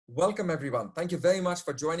Welcome everyone. Thank you very much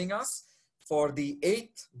for joining us for the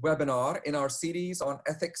 8th webinar in our series on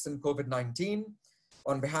ethics in COVID-19.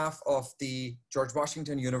 On behalf of the George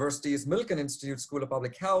Washington University's Milken Institute School of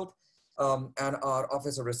Public Health and our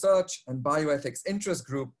Office of Research and Bioethics Interest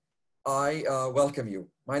Group, I welcome you.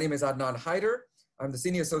 My name is Adnan Hyder. I'm the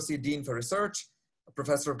Senior Associate Dean for Research, a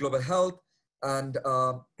Professor of Global Health, and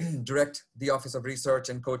direct the Office of Research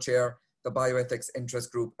and co-chair the Bioethics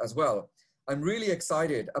Interest Group as well. I'm really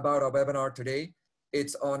excited about our webinar today.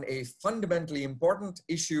 It's on a fundamentally important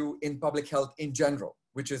issue in public health in general,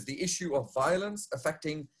 which is the issue of violence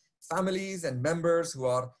affecting families and members who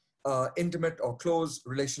are intimate or close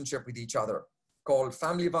relationship with each other, called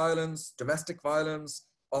family violence, domestic violence,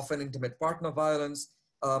 often intimate partner violence.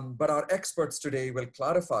 But our experts today will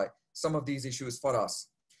clarify some of these issues for us.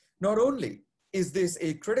 Not only is this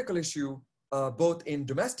a critical issue both in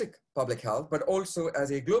domestic public health, but also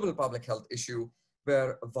as a global public health issue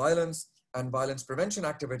where violence and violence prevention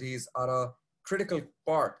activities are a critical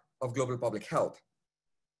part of global public health.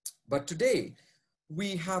 But today,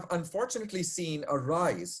 we have unfortunately seen a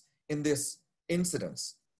rise in this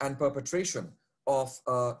incidence and perpetration of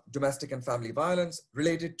domestic and family violence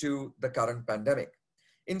related to the current pandemic.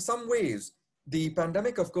 In some ways, the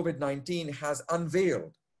pandemic of COVID-19 has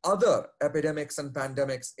unveiled other epidemics and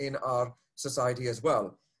pandemics in our society as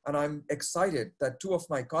well. And I'm excited that two of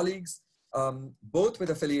my colleagues, both with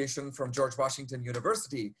affiliation from George Washington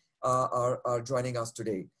University, are joining us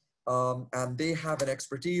today. And they have an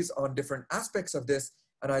expertise on different aspects of this.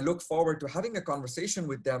 And I look forward to having a conversation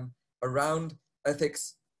with them around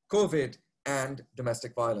ethics, COVID, and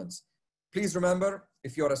domestic violence. Please remember,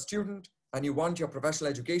 if you're a student and you want your professional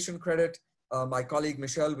education credit, my colleague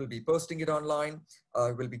Michelle will be posting it online.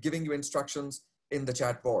 Will be giving you instructions in the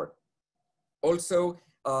chat board. Also,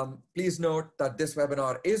 please note that this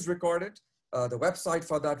webinar is recorded. The website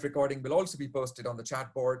for that recording will also be posted on the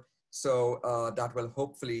chat board. So that will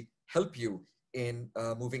hopefully help you in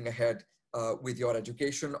moving ahead with your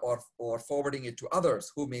education or forwarding it to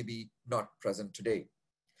others who may be not present today.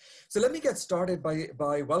 So let me get started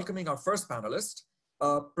by welcoming our first panelist,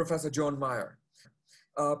 Professor Joan Meyer.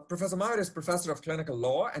 Professor Meyer is Professor of Clinical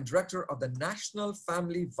Law and Director of the National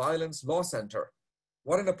Family Violence Law Center.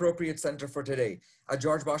 What an appropriate center for today at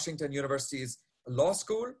George Washington University's Law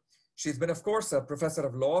School. She's been, of course, a professor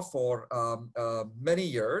of law for many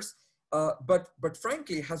years, but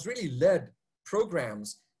frankly has really led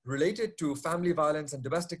programs related to family violence and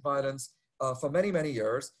domestic violence for many, many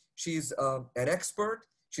years. She's an expert.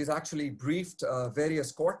 She's actually briefed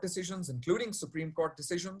various court decisions, including Supreme Court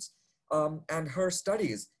decisions, and her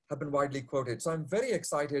studies have been widely quoted. So I'm very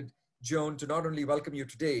excited, Joan, to not only welcome you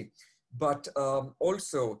today, but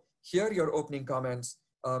also hear your opening comments.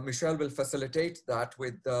 Michelle will facilitate that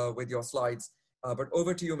with your slides. But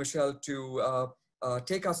over to you, Michelle, to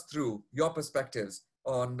take us through your perspectives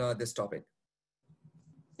on this topic.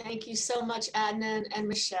 Thank you so much, Adnan and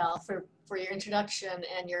Michelle, for your introduction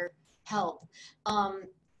and your help.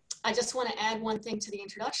 I just want to add one thing to the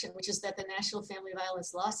introduction, which is that the National Family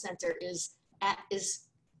Violence Law Center is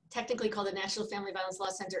technically called the National Family Violence Law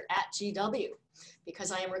Center at GW,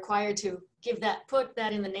 because I am required to put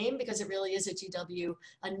that in the name, because it really is at GW,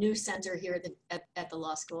 a new center here at the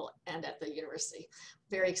law school and at the university.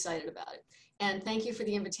 Very excited about it. And thank you for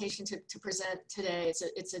the invitation to present today.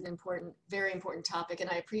 It's an important, very important topic. And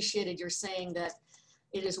I appreciated your saying that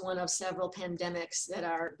it is one of several pandemics that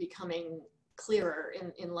are becoming clearer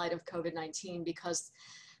in light of COVID-19, because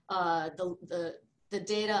the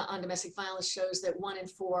data on domestic violence shows that 1 in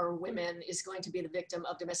 4 women is going to be the victim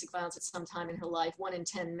of domestic violence at some time in her life. 1 in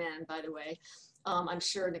 10 men, by the way. I'm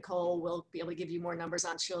sure Nicole will be able to give you more numbers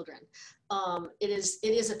on children. It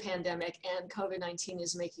is a pandemic, and COVID-19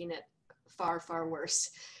 is making it far, far worse.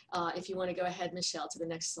 If you want to go ahead, Michelle, to the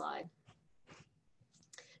next slide.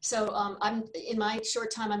 So in my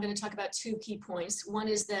short time, I'm going to talk about 2 key points. One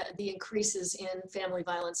is that the increases in family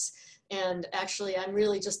violence. And actually, I'm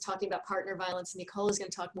really just talking about partner violence. Nicole is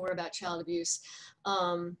going to talk more about child abuse.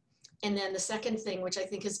 And then the second thing, which I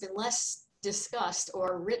think has been less discussed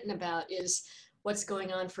or written about, is what's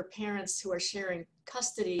going on for parents who are sharing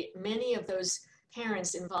custody. Many of those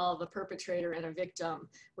parents involve a perpetrator and a victim,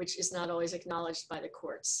 which is not always acknowledged by the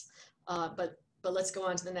courts. But let's go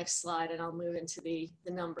on to the next slide, and I'll move into the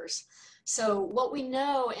numbers. So what we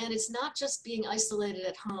know, and it's not just being isolated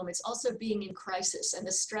at home, it's also being in crisis and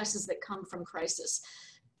the stresses that come from crisis.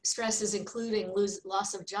 stresses including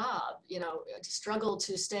loss of job, you know, struggle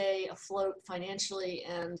to stay afloat financially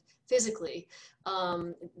and physically.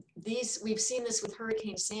 We've seen this with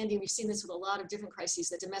Hurricane Sandy. We've seen this with a lot of different crises,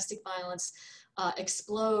 that domestic violence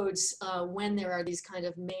explodes when there are these kind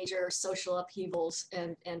of major social upheavals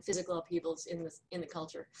and physical upheavals in the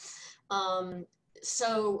culture.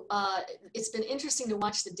 So it's been interesting to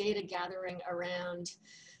watch the data gathering around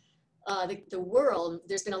the world.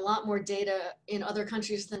 There's been a lot more data in other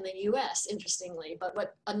countries than the US, interestingly, but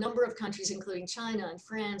what a number of countries, including China and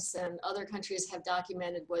France and other countries, have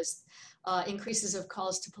documented was increases of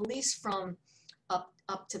calls to police from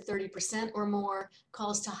up to 30% or more,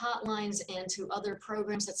 calls to hotlines and to other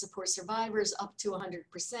programs that support survivors up to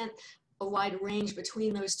 100%, a wide range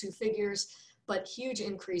between those two figures, but huge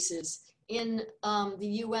increases. In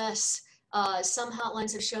the US, some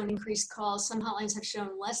hotlines have shown increased calls, some hotlines have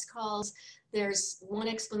shown less calls. There's one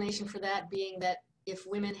explanation for that being that if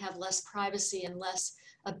women have less privacy and less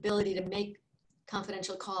ability to make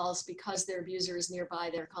confidential calls because their abuser is nearby,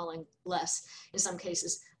 they're calling less in some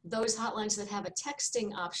cases. Those hotlines that have a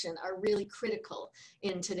texting option are really critical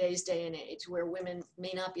in today's day and age, where women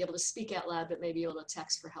may not be able to speak out loud, but may be able to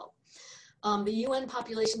text for help. The UN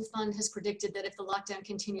Population Fund has predicted that if the lockdown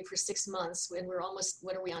continued for 6 months, and we're almost,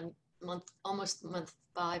 what are we on, almost month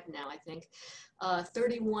 5 now, I think,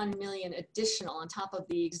 31 million additional, on top of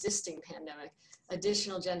the existing pandemic,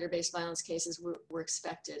 additional gender-based violence cases were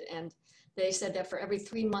expected. And they said that for every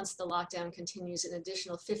 3 months the lockdown continues, an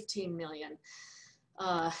additional 15 million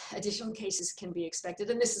additional cases can be expected,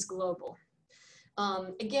 and this is global.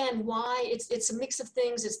 Again, why? It's a mix of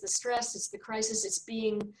things. It's the stress, it's the crisis, it's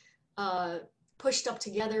being pushed up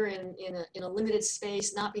together in a limited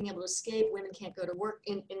space, not being able to escape. Women can't go to work.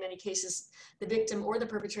 In many cases, the victim or the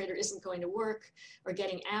perpetrator isn't going to work or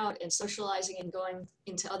getting out and socializing and going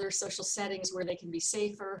into other social settings where they can be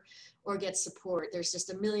safer or get support. There's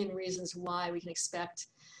just a million reasons why we can expect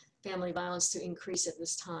family violence to increase at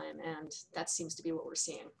this time, and that seems to be what we're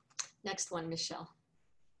seeing. Next one, Michelle.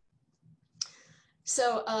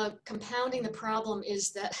 So compounding the problem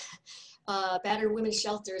is that battered women's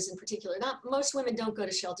shelters in particular, most women don't go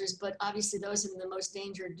to shelters, but obviously those in the most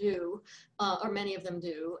danger do, or many of them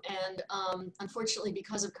do. And unfortunately,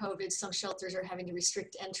 because of COVID, some shelters are having to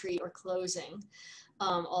restrict entry or closing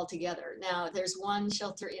altogether. Now, there's one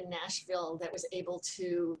shelter in Nashville that was able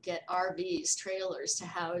to get RVs, trailers, to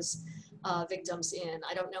house victims in.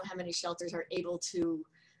 I don't know how many shelters are able to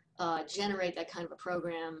generate that kind of a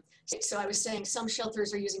program. So I was saying some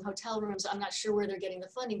shelters are using hotel rooms. I'm not sure where they're getting the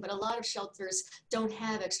funding, but a lot of shelters don't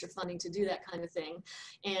have extra funding to do that kind of thing.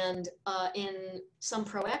 And in some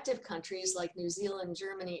proactive countries like New Zealand,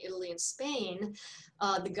 Germany, Italy, and Spain,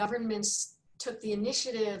 the governments took the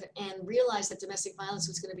initiative and realized that domestic violence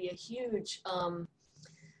was going to be a huge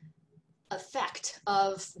effect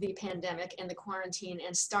of the pandemic and the quarantine,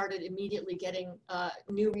 and started immediately getting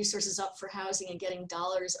new resources up for housing and getting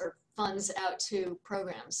dollars or funds out to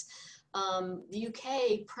programs. The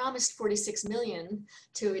UK promised 46 million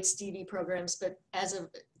to its DV programs, but as of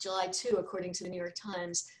July 2, according to the New York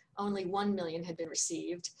Times, only 1 million had been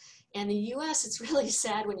received. And the US, it's really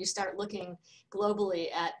sad when you start looking globally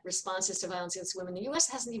at responses to violence against women. The US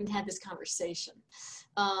hasn't even had this conversation.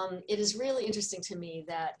 It is really interesting to me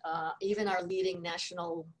that even our leading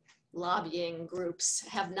national lobbying groups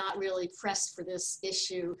have not really pressed for this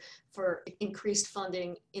issue for increased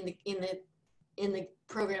funding in the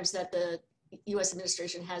programs that the US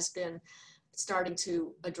administration has been starting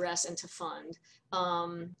to address and to fund.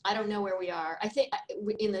 I don't know where we are. I think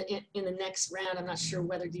in the next round, I'm not sure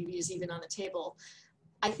whether DV is even on the table.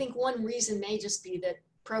 I think one reason may just be that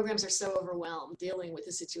programs are so overwhelmed dealing with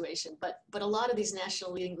the situation, but a lot of these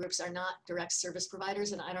national leading groups are not direct service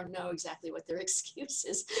providers, and I don't know exactly what their excuse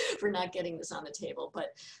is for not getting this on the table,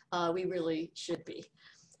 but we really should be.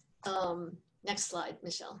 Next slide,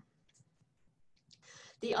 Michelle.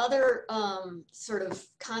 The other sort of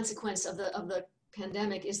consequence of the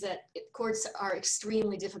pandemic is that courts are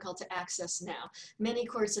extremely difficult to access now. Many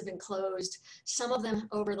courts have been closed. Some of them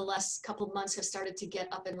over the last couple of months have started to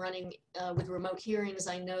get up and running with remote hearings.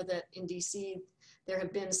 I know that in DC, there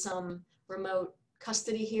have been some remote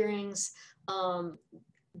custody hearings.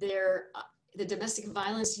 The domestic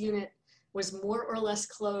violence unit was more or less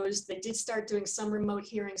closed. They did start doing some remote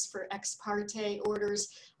hearings for ex parte orders.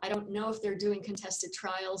 I don't know if they're doing contested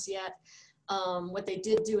trials yet. What they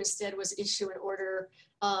did do instead was issue an order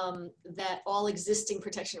that all existing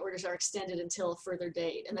protection orders are extended until a further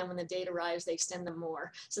date. And then when the date arrives, they extend them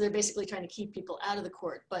more. So they're basically trying to keep people out of the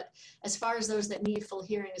court. But as far as those that need full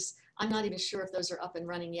hearings, I'm not even sure if those are up and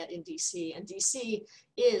running yet in DC. And DC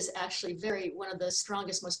is actually one of the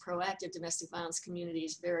strongest, most proactive domestic violence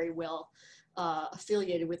communities, very well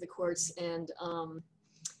affiliated with the courts. And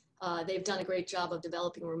they've done a great job of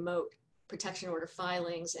developing remote protection order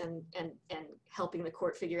filings and helping the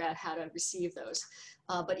court figure out how to receive those.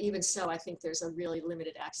 But even so, I think there's a really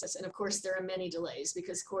limited access. And of course, there are many delays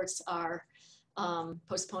because courts are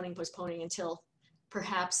postponing until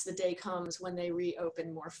perhaps the day comes when they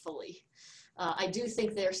reopen more fully. I do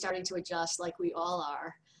think they're starting to adjust, like we all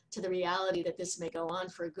are, to the reality that this may go on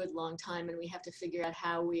for a good long time, and we have to figure out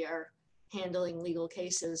how we are handling legal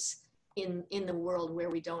cases in the world where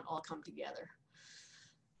we don't all come together.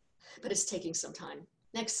 But it's taking some time.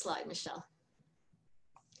 Next slide, Michelle.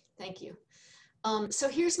 Thank you. So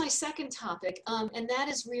here's my second topic, and that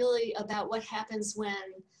is really about what happens when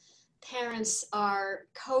parents are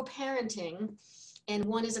co-parenting and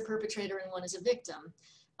one is a perpetrator and one is a victim.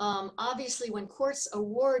 Obviously, when courts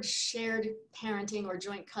award shared parenting or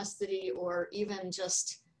joint custody or even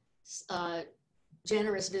just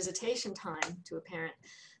generous visitation time to a parent,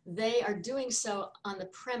 they are doing so on the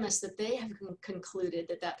premise that they have concluded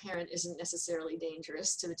that that parent isn't necessarily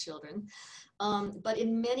dangerous to the children. But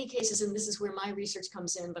in many cases, and this is where my research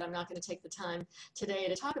comes in, but I'm not going to take the time today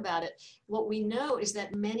to talk about it, what we know is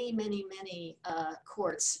that many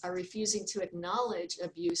courts are refusing to acknowledge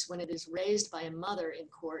abuse when it is raised by a mother in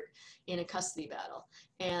court in a custody battle.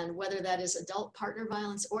 And whether that is adult partner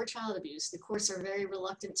violence or child abuse, the courts are very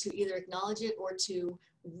reluctant to either acknowledge it or to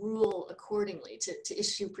rule accordingly, to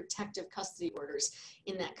issue protective custody orders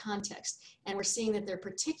in that context. And we're seeing that they're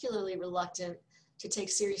particularly reluctant to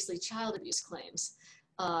take seriously child abuse claims,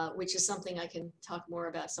 which is something I can talk more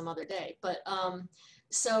about some other day. But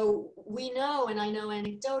so we know, and I know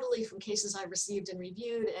anecdotally from cases I've received and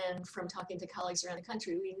reviewed and from talking to colleagues around the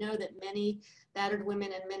country, we know that many battered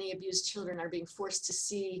women and many abused children are being forced to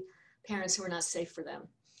see parents who are not safe for them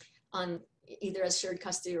on either as shared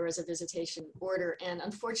custody or as a visitation order. And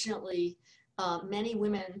unfortunately, many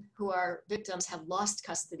women who are victims have lost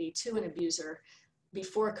custody to an abuser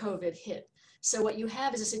before COVID hit. So what you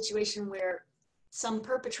have is a situation where some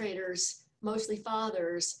perpetrators, mostly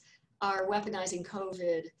fathers, are weaponizing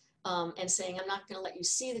COVID and saying, I'm not going to let you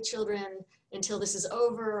see the children until this is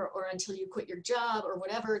over or until you quit your job or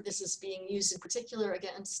whatever. This is being used in particular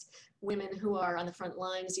against women who are on the front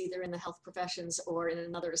lines, either in the health professions or in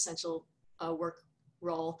another essential work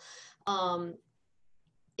role.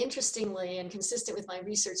 Interestingly, and consistent with my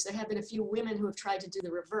research, there have been a few women who have tried to do the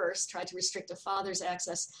reverse, tried to restrict a father's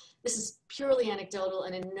access. This is purely anecdotal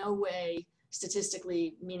and in no way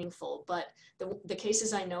statistically meaningful, but the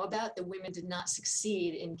cases I know about, the women did not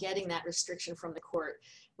succeed in getting that restriction from the court.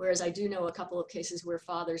 Whereas I do know a couple of cases where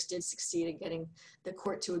fathers did succeed in getting the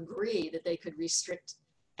court to agree that they could restrict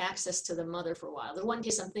access to the mother for a while. The one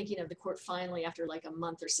case I'm thinking of, the court finally, after like a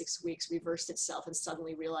month or 6 weeks, reversed itself and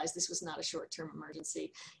suddenly realized this was not a short-term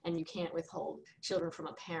emergency and you can't withhold children from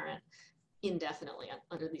a parent indefinitely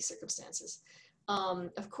under these circumstances.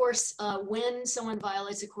 Of course, when someone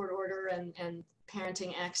violates a court order and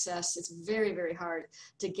parenting access, it's very, very hard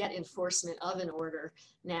to get enforcement of an order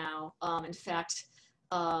now. In fact,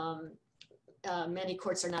 many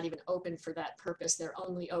courts are not even open for that purpose. They're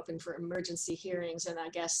only open for emergency hearings. And I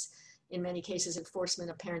guess in many cases, enforcement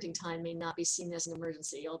of parenting time may not be seen as an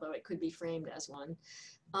emergency, although it could be framed as one.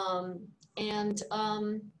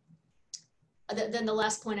 Then the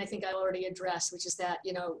last point I think I already addressed, which is that,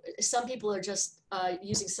 you know, some people are just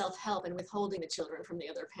using self-help and withholding the children from the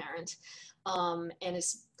other parent. And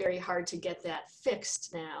it's very hard to get that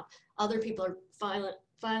fixed now. Other people are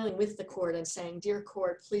filing with the court and saying, dear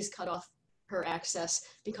court, please cut off her access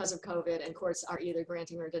because of COVID, and courts are either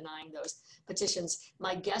granting or denying those petitions.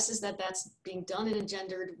 My guess is that that's being done in a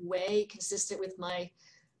gendered way, consistent with my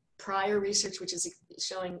prior research, which is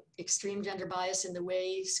showing extreme gender bias in the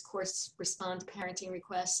ways courts respond to parenting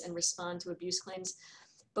requests and respond to abuse claims.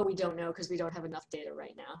 But we don't know because we don't have enough data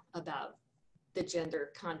right now about the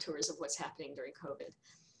gender contours of what's happening during COVID.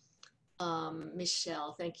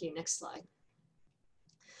 Michelle, thank you. Next slide.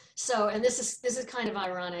 So, and this is kind of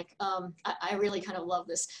ironic. I really kind of love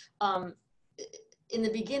this. In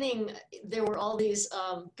the beginning, there were all these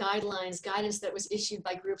guidance that was issued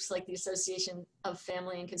by groups like the Association of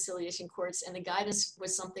Family and Conciliation Courts, and the guidance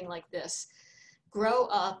was something like this: grow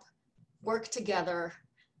up, work together,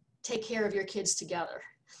 take care of your kids together.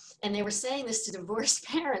 And they were saying this to divorced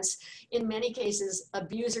parents, in many cases,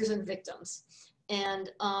 abusers and victims.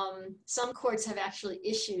 And some courts have actually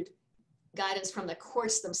issued guidance from the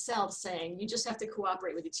courts themselves saying, you just have to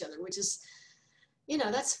cooperate with each other, which is, you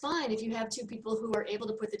know, that's fine if you have two people who are able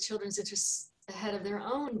to put the children's interests ahead of their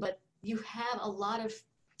own, but you have a lot of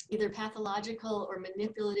either pathological or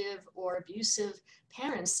manipulative or abusive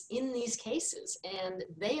parents in these cases, and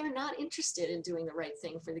they are not interested in doing the right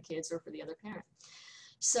thing for the kids or for the other parent.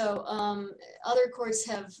 So other courts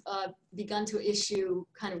have begun to issue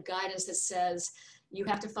kind of guidance that says you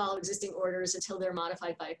have to follow existing orders until they're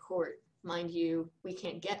modified by a court. Mind you, we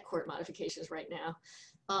can't get court modifications right now.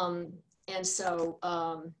 And so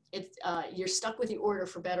you're stuck with the order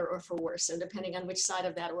for better or for worse. And depending on which side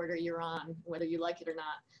of that order you're on, whether you like it or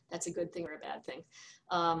not, that's a good thing or a bad thing.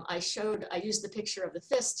 I used the picture of the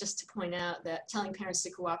fist just to point out that telling parents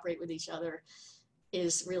to cooperate with each other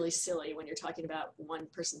is really silly when you're talking about one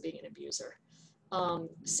person being an abuser.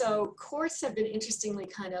 So courts have been interestingly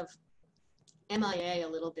kind of MIA a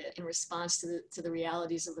little bit in response to the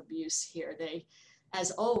realities of abuse here. They,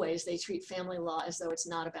 as always, they treat family law as though it's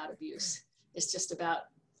not about abuse. It's just about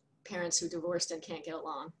parents who divorced and can't get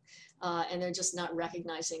along. And they're just not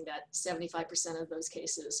recognizing that 75% of those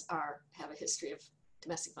cases have a history of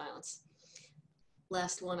domestic violence.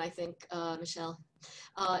 Last one, I think, Michelle.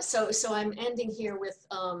 So I'm ending here with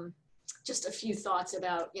just a few thoughts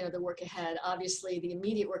about, you know, the work ahead. Obviously, the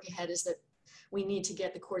immediate work ahead is that we need to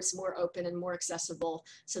get the courts more open and more accessible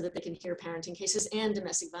so that they can hear parenting cases and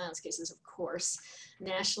domestic violence cases, of course.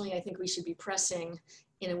 Nationally, I think we should be pressing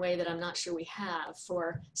in a way that I'm not sure we have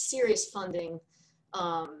for serious funding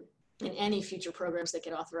in any future programs that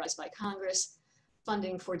get authorized by Congress,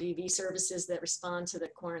 funding for DV services that respond to the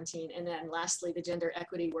quarantine. And then lastly, the gender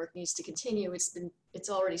equity work needs to continue. It's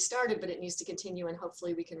already started, but it needs to continue, and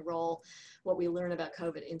hopefully we can roll what we learn about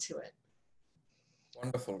COVID into it.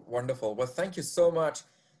 Wonderful, wonderful. Well, thank you so much,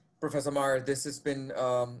 Professor Meyer. This has been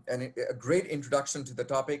a great introduction to the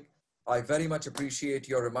topic. I very much appreciate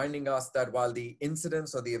your reminding us that while the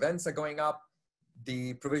incidents or the events are going up,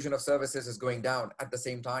 the provision of services is going down at the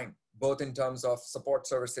same time, both in terms of support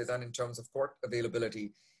services and in terms of court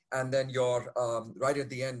availability. And then your, right at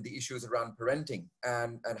the end, the issues around parenting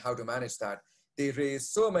and how to manage that. They raise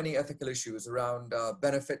so many ethical issues around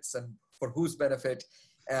benefits and for whose benefit,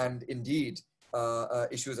 and indeed,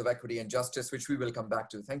 issues of equity and justice, which we will come back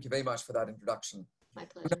to. Thank you very much for that introduction. My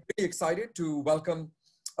pleasure. I'm really excited to welcome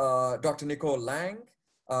Dr. Nicole Lang.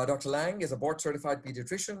 Dr. Lang is a board-certified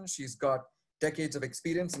pediatrician. She's got decades of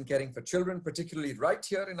experience in caring for children, particularly right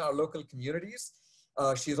here in our local communities.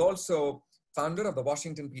 She's also founder of the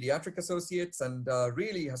Washington Pediatric Associates and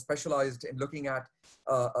really has specialized in looking at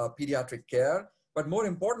pediatric care, but more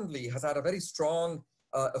importantly, has had a very strong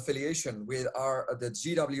affiliation with the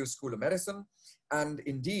GW School of Medicine, and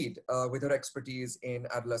indeed with her expertise in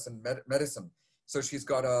adolescent medicine. So she's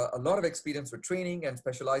got a lot of experience with training and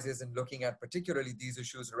specializes in looking at particularly these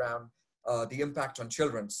issues around the impact on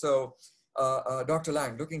children. So Dr.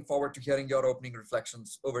 Lang, looking forward to hearing your opening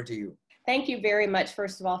reflections. Over to you. Thank you very much,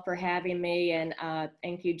 first of all, for having me, and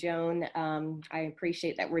thank you, Joan. I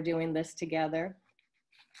appreciate that we're doing this together.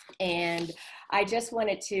 And I just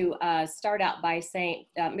wanted to start out by saying,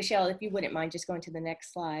 Michelle, if you wouldn't mind just going to the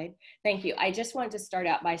next slide. Thank you. I just wanted to start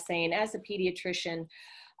out by saying, as a pediatrician,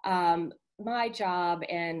 my job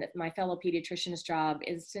and my fellow pediatrician's job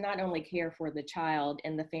is to not only care for the child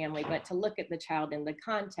and the family, but to look at the child in the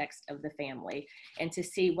context of the family and to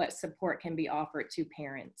see what support can be offered to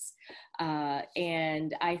parents.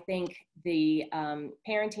 And I think the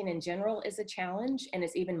parenting in general is a challenge, and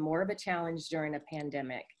it's even more of a challenge during a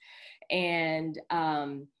pandemic. And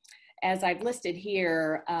as I've listed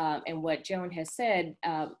here and what Joan has said,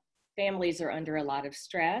 families are under a lot of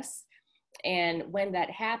stress. And when that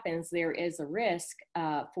happens, there is a risk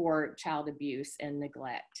for child abuse and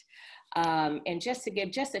neglect. And just to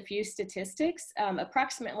give just a few statistics,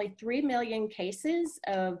 approximately 3 million cases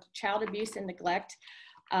of child abuse and neglect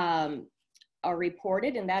are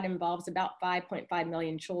reported, and that involves about 5.5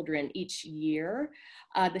 million children each year.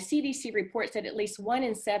 The CDC reports that at least 1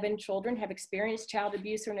 in 7 children have experienced child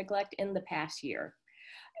abuse or neglect in the past year.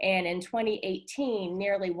 And in 2018,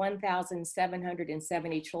 nearly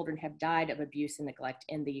 1,770 children have died of abuse and neglect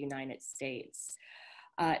in the United States.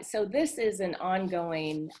 So this is an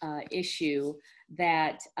ongoing issue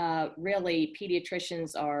that really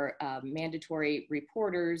pediatricians are mandatory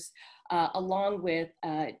reporters, along with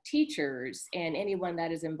teachers and anyone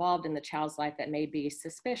that is involved in the child's life that may be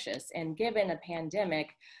suspicious. And given a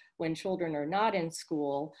pandemic, when children are not in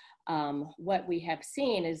school, what we have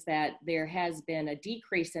seen is that there has been a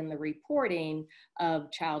decrease in the reporting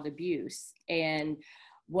of child abuse. And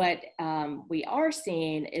what we are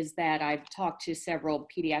seeing is that I've talked to several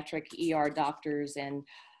pediatric ER doctors and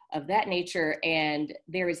of that nature, and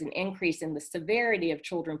there is an increase in the severity of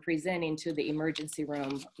children presenting to the emergency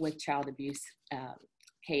room with child abuse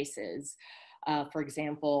cases. For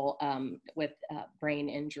example, with brain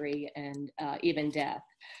injury and even death.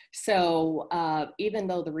 So even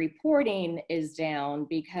though the reporting is down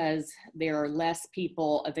because there are less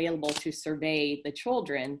people available to survey the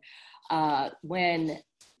children, when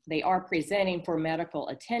they are presenting for medical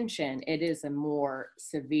attention, it is a more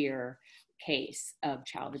severe case of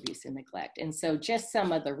child abuse and neglect. And so just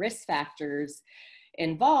some of the risk factors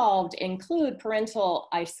involved include parental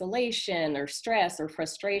isolation or stress or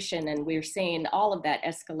frustration, and we're seeing all of that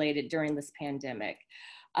escalated during this pandemic.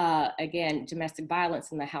 Again, domestic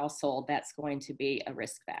violence in the household, that's going to be a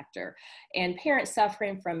risk factor. And parents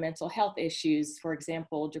suffering from mental health issues, for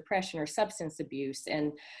example, depression or substance abuse.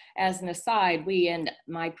 And as an aside, we in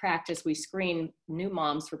my practice, we screen new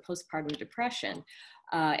moms for postpartum depression.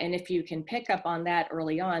 And if you can pick up on that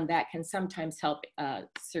early on, that can sometimes help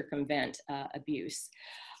circumvent abuse.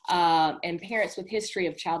 And parents with history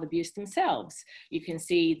of child abuse themselves, you can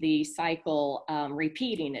see the cycle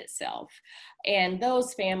repeating itself. And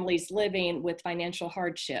those families living with financial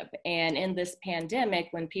hardship. And in this pandemic,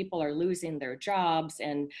 when people are losing their jobs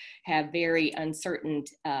and have very uncertain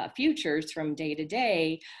futures from day to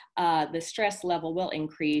day, the stress level will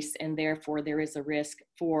increase, and therefore there is a risk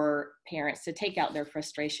for parents to take out their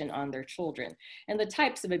frustration on their children. And the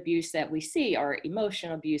types of abuse that we see are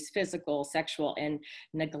emotional abuse, physical, sexual, and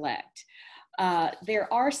neglect.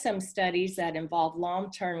 There are some studies that involve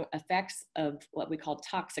long-term effects of what we call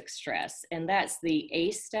toxic stress, and that's the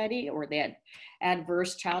ACE study, or the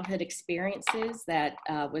Adverse Childhood Experiences, that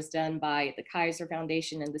was done by the Kaiser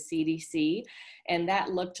Foundation and the CDC, and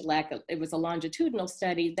that looked like it was a longitudinal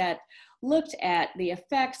study that looked at the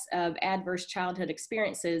effects of adverse childhood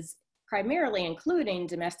experiences, primarily including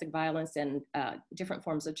domestic violence and different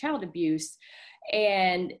forms of child abuse,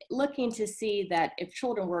 and looking to see that if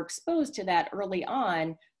children were exposed to that early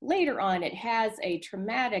on, later on it has a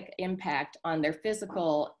traumatic impact on their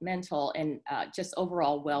physical, mental, and just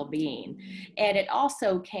overall well-being. And it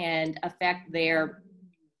also can affect their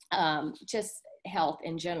just health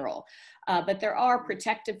in general. But there are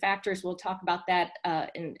protective factors, we'll talk about that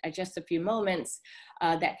in just a few moments,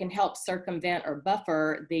 that can help circumvent or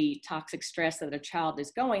buffer the toxic stress that a child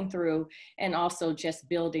is going through, and also just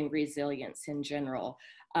building resilience in general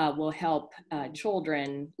will help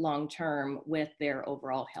children long-term with their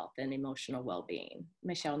overall health and emotional well-being.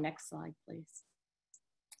 Michelle, next slide, please.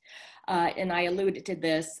 And I alluded to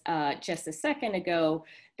this just a second ago,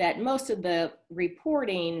 that most of the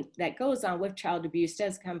reporting that goes on with child abuse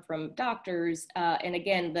does come from doctors. And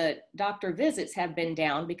again, the doctor visits have been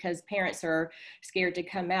down because parents are scared to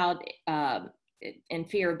come out in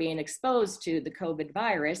fear of being exposed to the COVID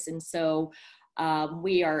virus. And so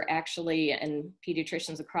we are actually, and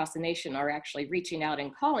pediatricians across the nation are actually reaching out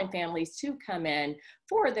and calling families to come in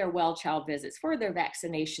for their well child visits, for their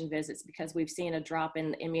vaccination visits, because we've seen a drop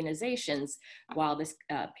in immunizations while this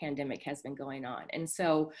pandemic has been going on. And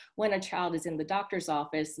so when a child is in the doctor's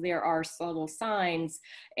office, there are subtle signs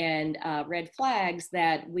and red flags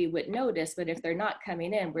that we would notice, but if they're not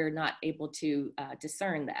coming in, we're not able to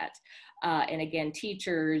discern that. And again,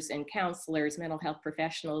 teachers and counselors, mental health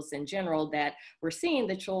professionals in general, that we're seeing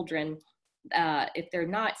the children, if they're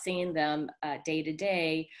not seeing them day to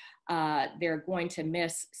day, they're going to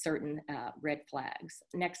miss certain red flags.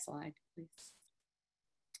 Next slide, please.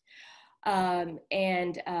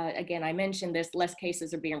 Again, I mentioned this, less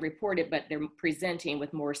cases are being reported, but they're presenting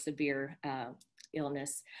with more severe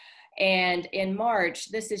illness. And in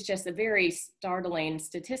March, this is just a very startling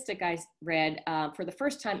statistic I read. For the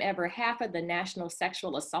first time ever, half of the national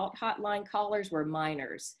sexual assault hotline callers were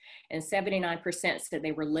minors, and 79% said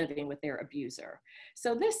they were living with their abuser.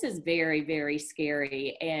 So this is very, very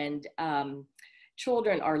scary, and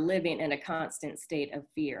children are living in a constant state of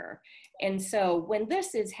fear. And so when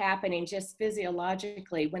this is happening, just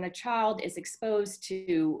physiologically, when a child is exposed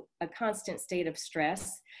to a constant state of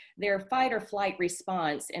stress, their fight or flight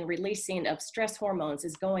response and releasing of stress hormones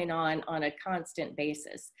is going on a constant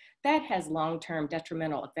basis. That has long-term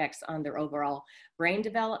detrimental effects on their overall brain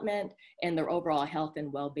development and their overall health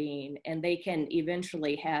and well-being. And they can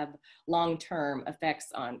eventually have long-term effects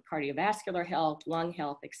on cardiovascular health, lung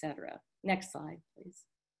health, etc. Next slide, please.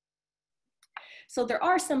 So there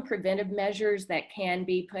are some preventive measures that can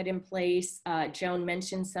be put in place. Joan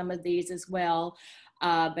mentioned some of these as well.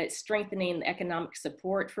 but strengthening economic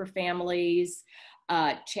support for families,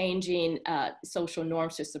 changing social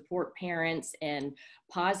norms to support parents, and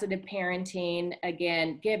positive parenting.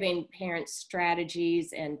 Again, giving parents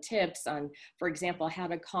strategies and tips on, for example, how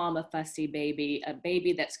to calm a fussy baby, a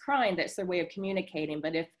baby that's crying. That's their way of communicating.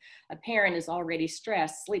 But if a parent is already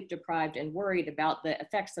stressed, sleep deprived, and worried about the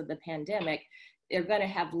effects of the pandemic, they're going to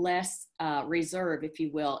have less reserve, if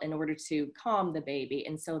you will, in order to calm the baby.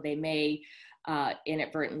 And so they may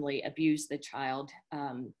inadvertently abuse the child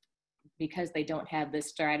because they don't have the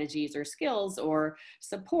strategies or skills or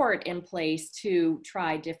support in place to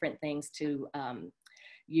try different things to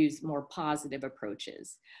use more positive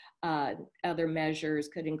approaches. Other measures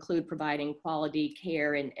could include providing quality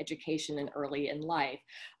care and education and early in life.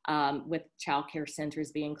 With child care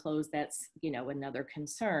centers being closed, that's, you know, another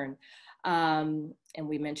concern. And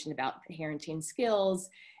we mentioned about parenting skills,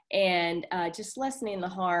 and just lessening the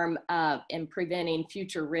harm and preventing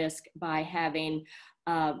future risk by having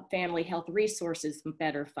family health resources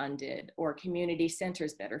better funded, or community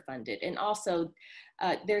centers better funded. And also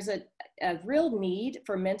there's a real need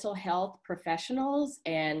for mental health professionals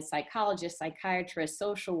and psychologists, psychiatrists,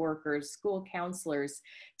 social workers, school counselors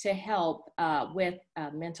to help with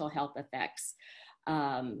mental health effects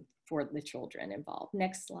for the children involved.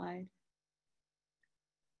 Next slide.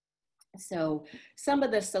 So some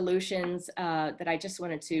of the solutions that I just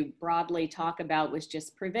wanted to broadly talk about was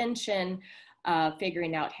just prevention,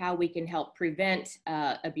 figuring out how we can help prevent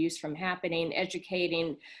abuse from happening,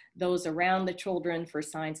 educating those around the children for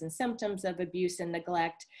signs and symptoms of abuse and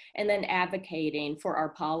neglect, and then advocating for our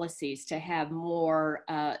policies to have more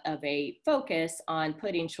of a focus on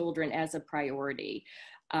putting children as a priority.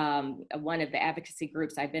 One of the advocacy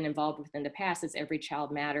groups I've been involved with in the past is Every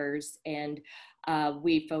Child Matters, and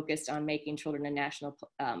we focused on making children a national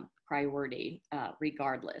priority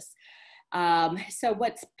regardless. So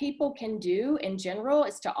what people can do in general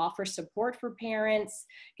is to offer support for parents,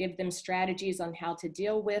 give them strategies on how to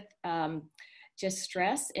deal with just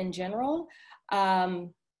stress in general.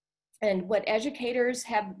 And what educators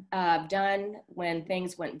have done when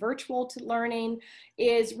things went virtual to learning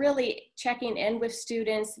is really checking in with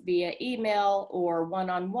students via email or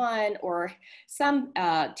one-on-one, or some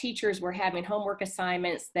teachers were having homework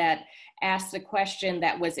assignments that asked a question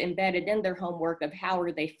that was embedded in their homework of how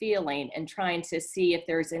are they feeling, and trying to see if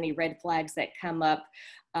there's any red flags that come up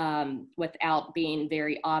without being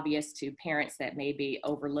very obvious to parents that may be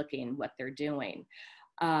overlooking what they're doing.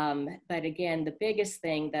 But again, the biggest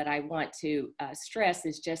thing that I want to stress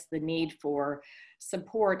is just the need for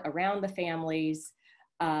support around the families.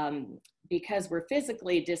 Because we're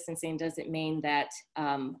physically distancing doesn't mean that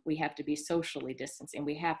we have to be socially distancing.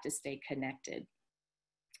 We have to stay connected.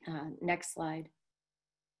 Next slide.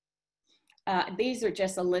 These are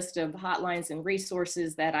just a list of hotlines and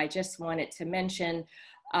resources that I just wanted to mention.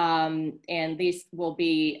 And these will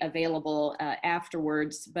be available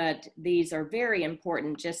afterwards, but these are very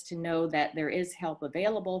important just to know that there is help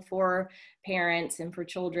available for parents and for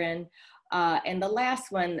children. And the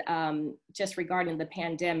last one, just regarding the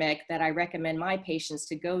pandemic, that I recommend my patients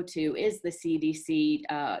to go to is the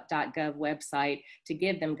cdc.gov website to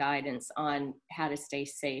give them guidance on how to stay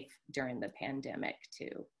safe during the pandemic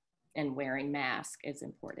too. And wearing masks is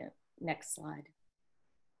important. Next slide.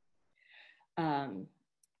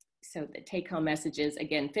 So the take-home message is,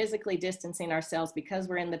 again, physically distancing ourselves because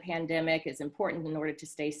we're in the pandemic is important in order to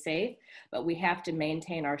stay safe, but we have to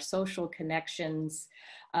maintain our social connections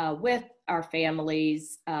with our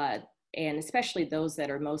families, and especially those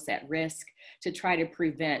that are most at risk, to try to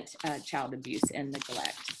prevent child abuse and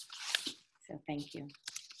neglect. So thank you.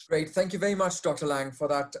 Great. Thank you very much, Dr. Lang, for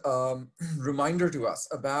that reminder to us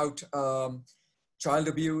about child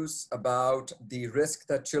abuse, about the risk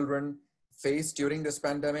that children face during this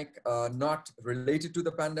pandemic, not related to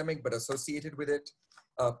the pandemic, but associated with it,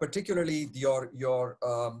 particularly your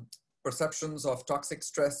perceptions of toxic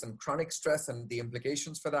stress and chronic stress and the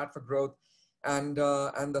implications for that for growth, and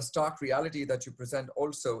the stark reality that you present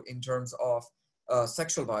also in terms of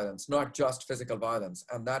sexual violence, not just physical violence.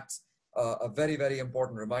 And that's a very, very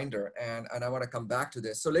important reminder. And I want to come back to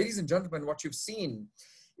this. So ladies and gentlemen, what you've seen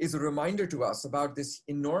is a reminder to us about this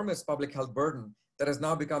enormous public health burden that has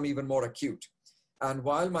now become even more acute. And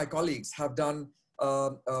while my colleagues have done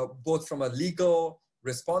both from a legal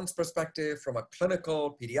response perspective, from a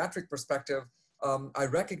clinical pediatric perspective, I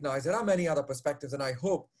recognize there are many other perspectives, and I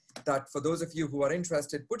hope that for those of you who are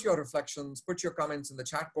interested, put your reflections, put your comments in the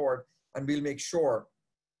chat board, and we'll make sure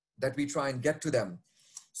that we try and get to them.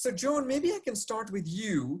 So Joan, maybe I can start with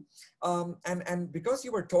you. And because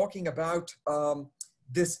you were talking about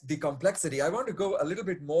the complexity. I want to go a little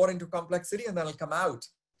bit more into complexity, and then I'll come out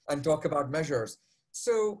and talk about measures.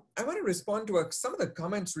 So I want to respond to some of the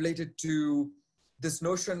comments related to this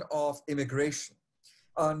notion of immigration.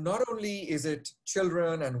 Not only is it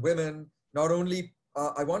children and women, not only,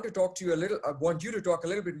 I want to talk to you I want you to talk a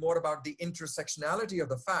little bit more about the intersectionality of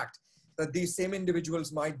the fact that these same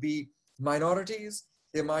individuals might be minorities,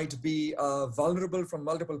 they might be vulnerable from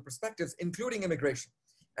multiple perspectives, including immigration,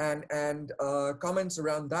 and comments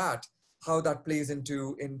around that, how that plays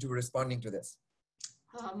into responding to this.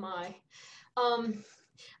 Oh my.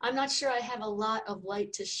 I'm not sure I have a lot of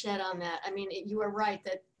light to shed on that. I mean, you are right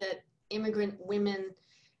that immigrant women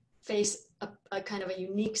face a kind of a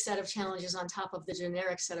unique set of challenges on top of the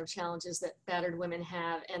generic set of challenges that battered women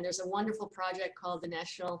have. And there's a wonderful project called the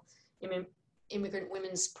National Immigrant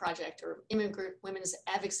Women's Project, or Immigrant Women's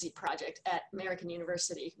Advocacy Project at American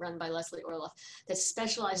University, run by Leslie Orloff, that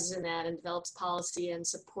specializes in that and develops policy and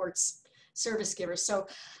supports service givers. So,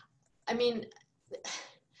 I mean,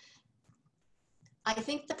 I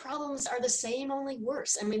think the problems are the same, only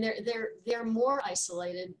worse. I mean, they're more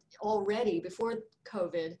isolated already before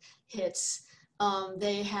COVID hits.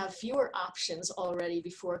 They have fewer options already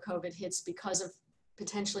before COVID hits because of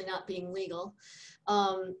potentially not being legal.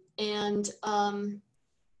 And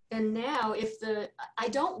now,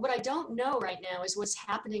 what I don't know right now is what's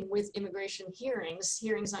happening with immigration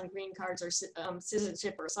hearings on green cards or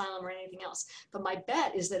citizenship or asylum or anything else. But my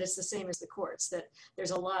bet is that it's the same as the courts, that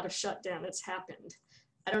there's a lot of shutdown that's happened.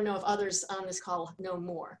 I don't know if others on this call know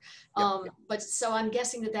more. But so I'm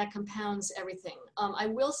guessing that compounds everything. I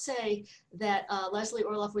will say that Leslie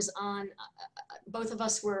Orloff was on, both of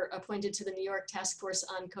us were appointed to the New York Task Force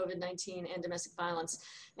on COVID-19 and domestic violence.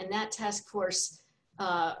 And that task force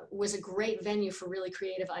was a great venue for really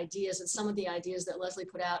creative ideas, and some of the ideas that Leslie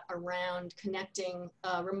put out around connecting,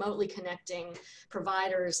 remotely connecting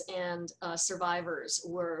providers and survivors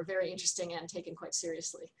were very interesting and taken quite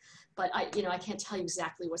seriously. But I can't tell you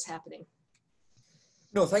exactly what's happening.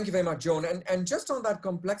 No, thank you very much, Joan. And just on that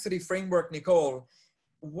complexity framework, Nicole,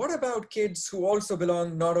 what about kids who also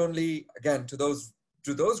belong not only, again, to those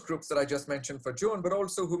groups that I just mentioned for Joan, but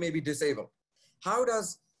also who may be disabled? How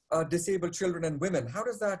does disabled children and women, how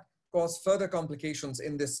does that cause further complications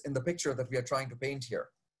in the picture that we are trying to paint here?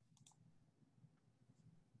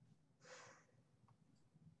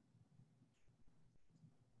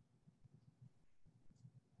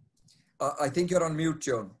 I think you're on mute,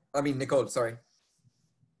 Nicole, sorry.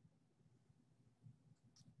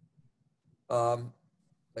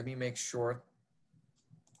 Let me make sure.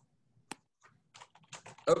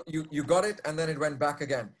 Oh, you got it, and then it went back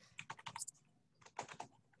again.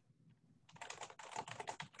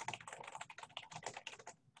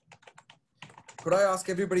 Could I ask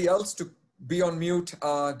everybody else to be on mute?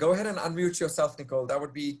 Go ahead and unmute yourself, Nicole. That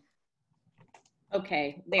would be...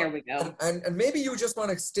 Okay, there we go. And maybe you just want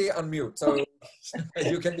to stay on mute, so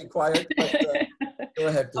you can be quiet, but go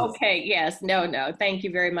ahead, please. Okay, yes, no, thank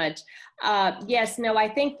you very much. Yes, no, I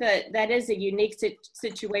think that is a unique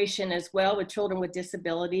situation as well with children with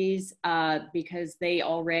disabilities because they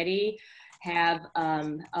already have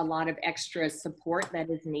a lot of extra support that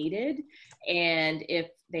is needed. And if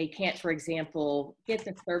they can't, for example, get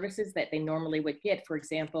the services that they normally would get, for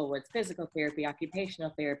example, with physical therapy,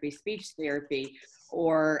 occupational therapy, speech therapy,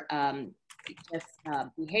 or just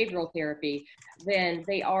behavioral therapy, then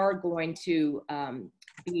they are going to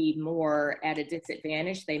be more at a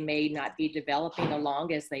disadvantage. They may not be developing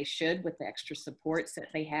along as they should with the extra supports that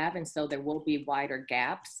they have. And so there will be wider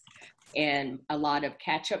gaps and a lot of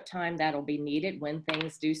catch-up time that'll be needed when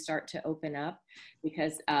things do start to open up,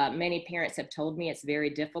 because many parents have told me it's very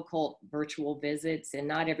difficult virtual visits, and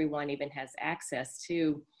not everyone even has access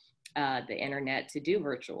to the internet to do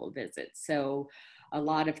virtual visits. So a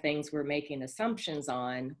lot of things we're making assumptions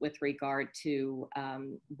on with regard to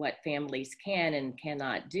what families can and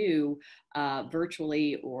cannot do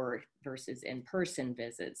virtually or versus in-person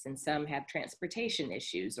visits. And some have transportation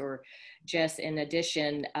issues, or just in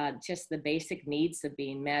addition, just the basic needs of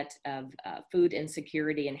being met of food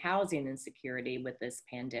insecurity and housing insecurity with this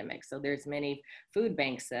pandemic. So there's many food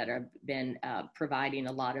banks that have been providing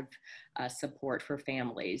a lot of support for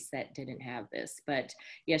families that didn't have this. But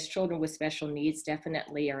yes, children with special needs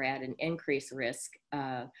definitely are at an increased risk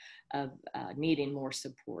of needing more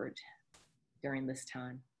support during this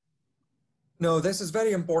time. No, this is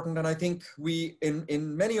very important. And I think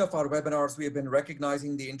in many of our webinars, we have been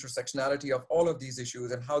recognizing the intersectionality of all of these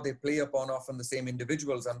issues and how they play upon often the same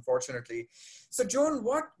individuals, unfortunately. So Joan,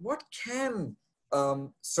 what can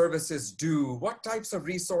services do? What types of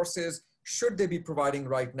resources should they be providing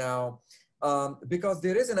right now? because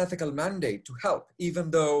there is an ethical mandate to help,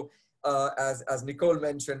 even though, as Nicole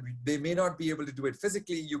mentioned, they may not be able to do it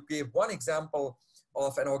physically. You gave one example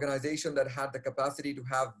of an organization that had the capacity to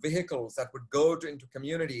have vehicles that would go into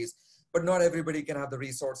communities, but not everybody can have the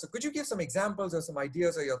resource. So could you give some examples or some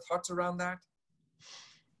ideas or your thoughts around that?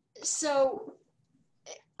 So,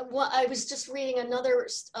 well, I was just reading another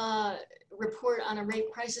report on a rape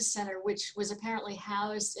crisis center, which was apparently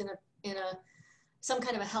housed in some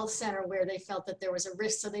kind of a health center where they felt that there was a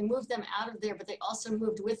risk. So they moved them out of there, but they also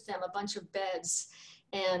moved with them a bunch of beds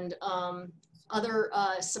and other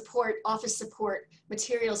office support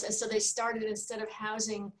materials. And so they started, instead of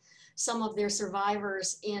housing some of their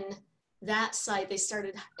survivors in that site, they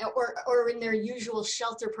started, or in their usual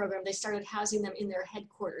shelter program, they started housing them in their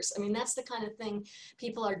headquarters. I mean, that's the kind of thing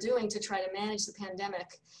people are doing to try to manage the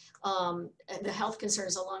pandemic, the health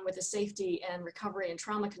concerns, along with the safety and recovery and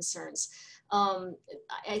trauma concerns.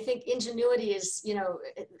 I think ingenuity is,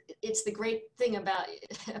 it's the great thing about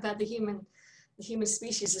the human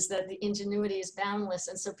species, is that the ingenuity is boundless.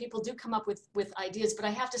 And so people do come up with ideas. But I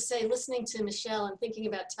have to say, listening to Michelle and thinking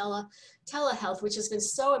about telehealth, which has been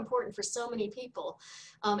so important for so many people,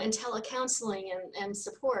 and telecounseling and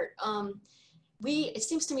support, it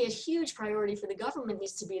seems to me a huge priority for the government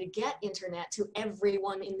needs to be to get internet to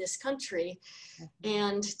everyone in this country,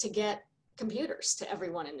 and to get computers to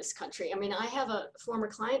everyone in this country. I mean, I have a former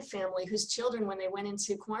client family whose children, when they went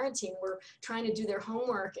into quarantine, were trying to do their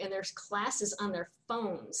homework and their classes on their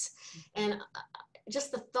phones. And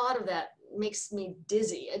just the thought of that makes me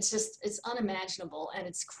dizzy. It's unimaginable, and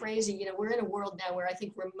it's crazy. We're in a world now where I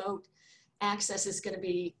think remote access is going to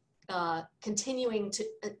be continuing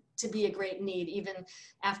to be a great need, even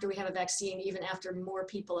after we have a vaccine, even after more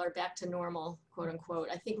people are back to normal, quote unquote.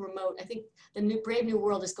 I think the brave new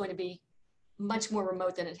world is going to be much more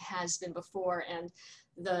remote than it has been before, and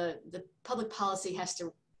the public policy has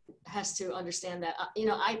to understand that.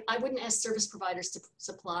 I wouldn't ask service providers to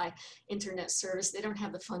supply internet service; they don't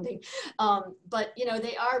have the funding. But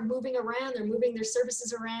they are moving around; they're moving their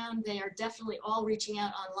services around. They are definitely all reaching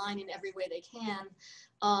out online in every way they can.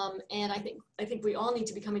 And I think we all need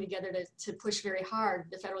to be coming together to push very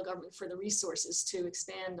hard the federal government for the resources to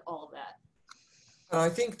expand all of that. And I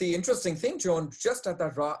think the interesting thing, Joan, just at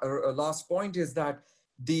that last point, is that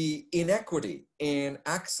the inequity in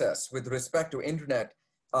access with respect to internet,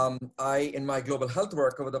 in my global health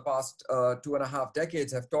work over the past 2.5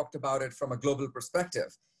 decades, have talked about it from a global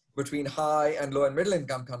perspective between high and low and middle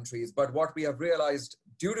income countries. But what we have realized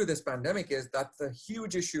due to this pandemic is that's a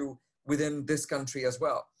huge issue within this country as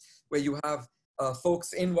well, where you have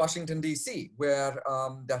folks in Washington, D.C., where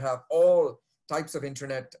that have all types of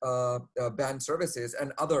internet band services,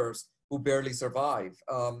 and others who barely survive.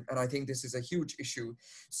 And I think this is a huge issue.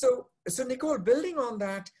 So Nicole, building on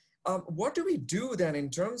that, what do we do then in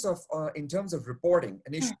terms of reporting,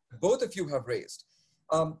 an issue both of you have raised,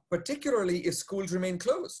 particularly if schools remain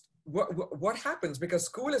closed? What happens? Because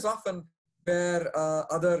school is often where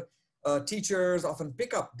other teachers often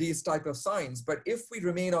pick up these type of signs. But if we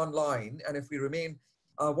remain online, and if we remain,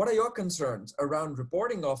 what are your concerns around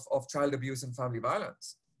reporting of child abuse and family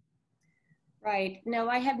violence? Right. No,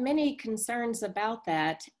 I have many concerns about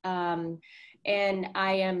that. And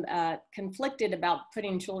I am conflicted about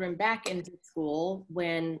putting children back into school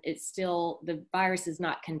when it's still, the virus is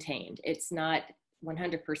not contained. It's not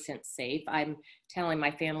 100% safe. I'm telling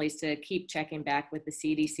my families to keep checking back with the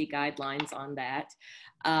CDC guidelines on that.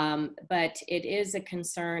 But it is a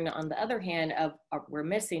concern, on the other hand, of we're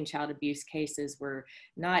missing child abuse cases. We're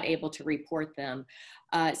not able to report them.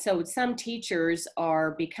 So some teachers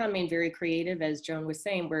are becoming very creative, as Joan was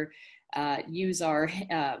saying. We're use our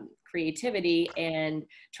creativity and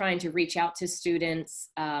trying to reach out to students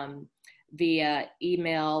via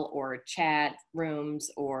email or chat rooms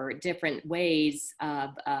or different ways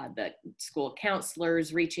of the school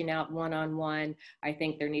counselors reaching out one-on-one. I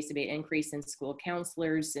think there needs to be an increase in school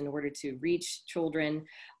counselors in order to reach children,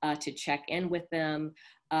 to check in with them.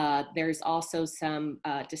 There's also some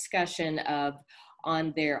discussion of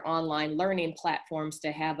on their online learning platforms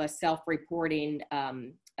to have a self-reporting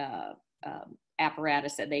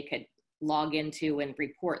apparatus that they could log into and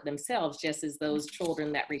report themselves, just as those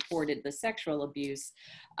children that reported the sexual abuse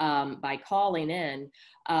by calling in.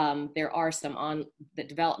 There are the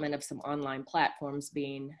development of some online platforms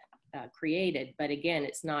being created, but again,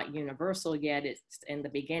 it's not universal yet. It's in the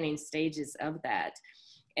beginning stages of that.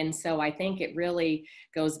 And so I think it really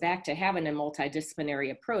goes back to having a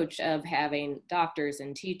multidisciplinary approach of having doctors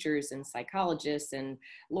and teachers and psychologists and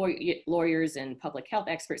lawyers and public health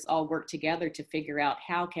experts all work together to figure out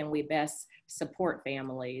how can we best support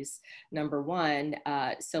families, number one,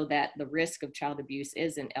 so that the risk of child abuse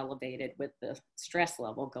isn't elevated with the stress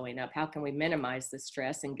level going up. How can we minimize the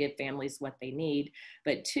stress and give families what they need?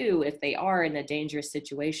 But two, if they are in a dangerous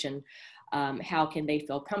situation, how can they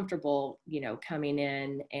feel comfortable, coming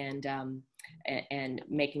in and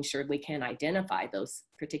making sure we can identify those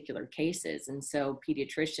particular cases. And so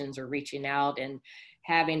pediatricians are reaching out and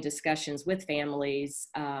having discussions with families.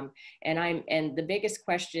 And the biggest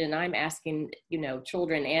question I'm asking,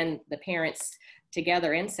 children and the parents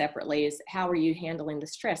together and separately is, how are you handling the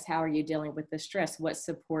stress? How are you dealing with the stress? What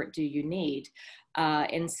support do you need?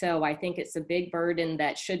 And so I think it's a big burden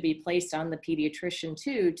that should be placed on the pediatrician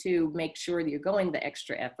too, to make sure that you're going the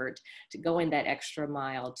extra effort, to go in that extra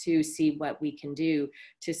mile, to see what we can do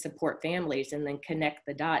to support families and then connect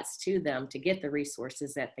the dots to them to get the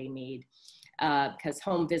resources that they need. Because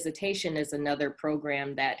home visitation is another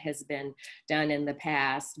program that has been done in the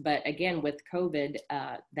past. But again, with COVID,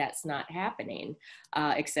 that's not happening,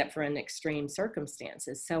 except for in extreme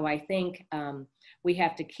circumstances. So I think we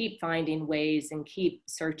have to keep finding ways and keep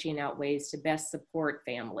searching out ways to best support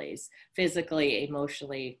families, physically,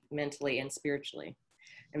 emotionally, mentally, and spiritually.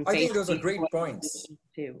 And I think those are great points.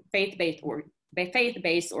 Too.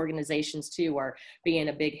 Faith-based organizations too are being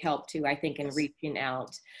a big help too, I think, in reaching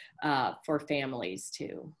out for families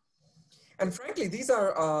too. And frankly, these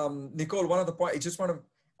are, Nicole, one of the points, I just want to,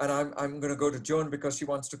 and I'm going to go to Joan because she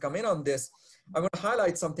wants to come in on this. I want to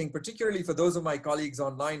highlight something, particularly for those of my colleagues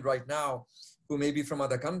online right now, who may be from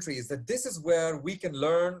other countries, that this is where we can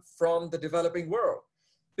learn from the developing world.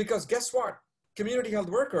 Because guess what? Community health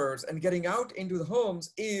workers and getting out into the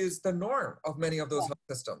homes is the norm of many of those health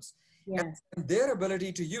systems. Yes. And their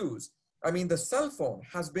ability to use, the cell phone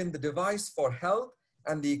has been the device for health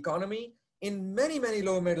and the economy in many, many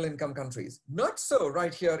low middle income countries. Not so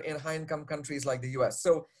right here in high income countries like the US.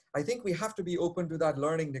 So I think we have to be open to that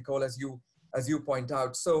learning, Nicole, as you point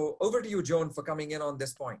out. So over to you, Joan, for coming in on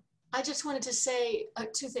this point. I just wanted to say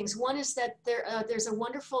two things. One is that there's a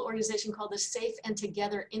wonderful organization called the Safe and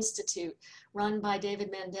Together Institute, run by David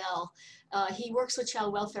Mandel. He works with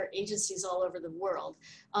child welfare agencies all over the world.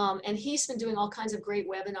 And he's been doing all kinds of great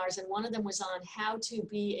webinars. And one of them was on how to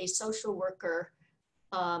be a social worker,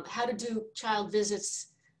 how to do child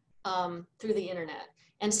visits through the internet.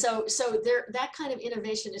 And so that kind of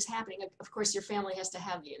innovation is happening. Of course, your family has to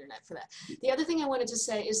have the internet for that. The other thing I wanted to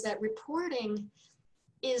say is that reporting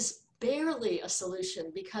is barely a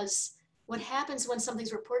solution, because what happens when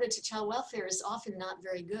something's reported to child welfare is often not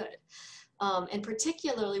very good. And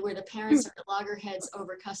particularly where the parents are loggerheads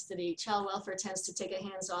over custody, child welfare tends to take a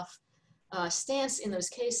hands-off stance in those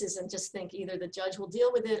cases and just think either the judge will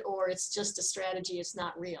deal with it or it's just a strategy, it's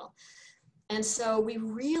not real. And so we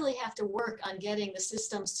really have to work on getting the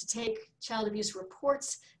systems to take child abuse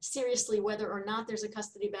reports seriously, whether or not there's a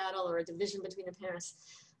custody battle or a division between the parents.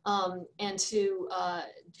 And to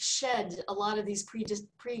shed a lot of these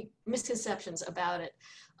misconceptions about it,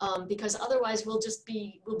 because otherwise we'll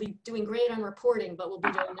be doing great on reporting, but we'll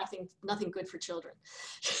be doing nothing good for children.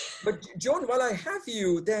 But Joan, while I have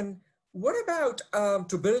you, then what about,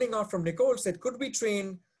 to building off from Nicole said, could we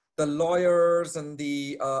train the lawyers and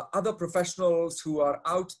the other professionals who are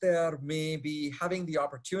out there, maybe having the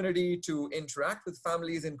opportunity to interact with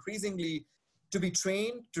families increasingly, to be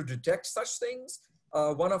trained to detect such things?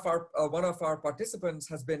 One of our participants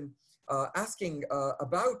has been asking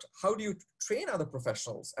about how do you train other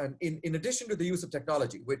professionals, and in addition to the use of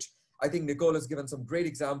technology, which I think Nicole has given some great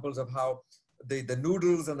examples of how the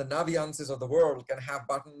Noodles and the Naviances of the world can have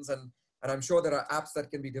buttons, and I'm sure there are apps that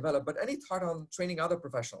can be developed. But any thought on training other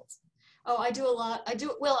professionals? Oh, I do a lot. I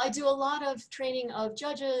do a lot of training of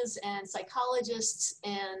judges and psychologists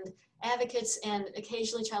and advocates and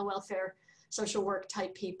occasionally child welfare social work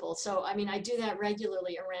type people. So, I mean, I do that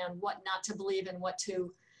regularly around what not to believe and what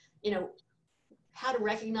to, how to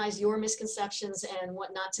recognize your misconceptions and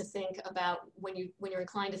what not to think about when you're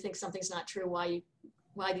inclined to think something's not true, why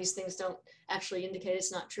these things don't actually indicate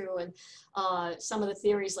it's not true. And some of the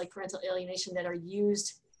theories like parental alienation that are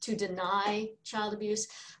used to deny child abuse.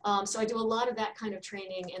 So I do a lot of that kind of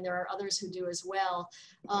training, and there are others who do as well.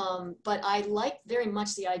 But I like very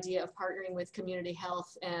much the idea of partnering with community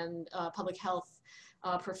health and public health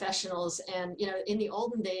professionals. And in the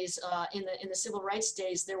olden days, in the civil rights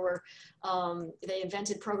days, there were they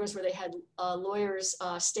invented programs where they had lawyers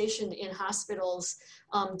stationed in hospitals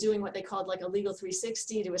doing what they called like a legal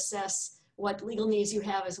 360 to assess what legal needs you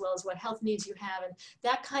have as well as what health needs you have. And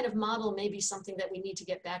that kind of model may be something that we need to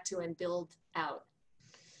get back to and build out.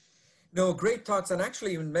 No, great thoughts. And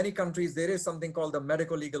actually, in many countries, there is something called the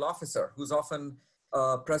medical legal officer who's often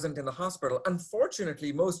present in the hospital.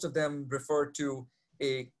 Unfortunately, most of them refer to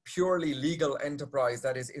a purely legal enterprise.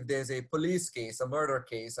 That is, if there's a police case, a murder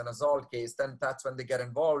case, an assault case, then that's when they get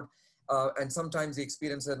involved. And sometimes the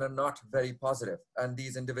experiences are not very positive. And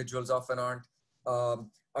these individuals often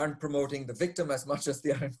aren't promoting the victim as much as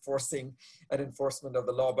they are enforcing an enforcement of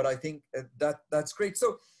the law. But I think that's great.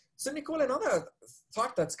 So Nicole, another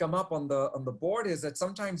thought that's come up on the board is that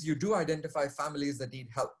sometimes you do identify families that need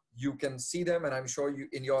help. You can see them, and I'm sure you,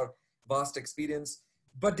 in your vast experience,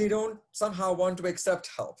 but they don't somehow want to accept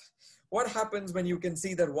help. What happens when you can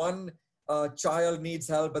see that one child needs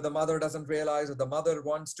help, but the mother doesn't realize, or the mother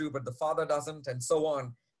wants to, but the father doesn't, and so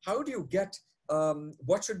on? How do you get,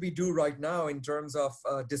 what should we do right now in terms of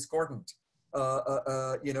discordant,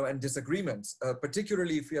 and disagreements,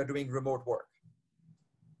 particularly if we are doing remote work?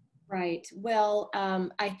 Right. Well,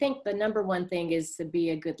 I think the number one thing is to be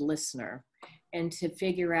a good listener and to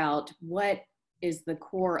figure out what is the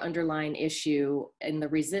core underlying issue and the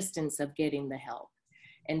resistance of getting the help,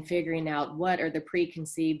 and figuring out what are the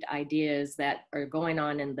preconceived ideas that are going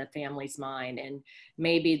on in the family's mind. And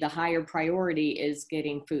maybe the higher priority is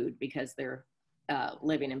getting food because they're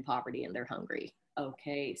living in poverty and they're hungry.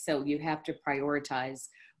 Okay, so you have to prioritize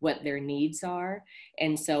what their needs are.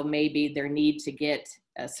 And so maybe their need to get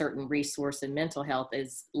a certain resource in mental health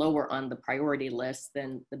is lower on the priority list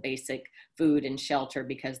than the basic food and shelter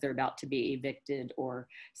because they're about to be evicted or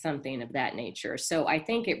something of that nature. So I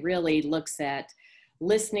think it really looks at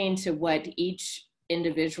listening to what each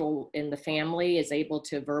individual in the family is able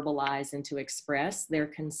to verbalize and to express their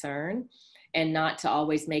concern, and not to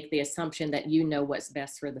always make the assumption that you know what's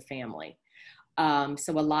best for the family.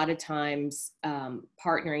 So a lot of times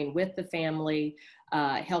partnering with the family,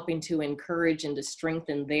 helping to encourage and to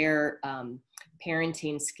strengthen their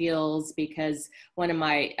parenting skills, because one of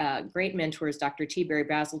my great mentors, Dr. T. Barry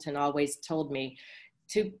Brazelton, always told me,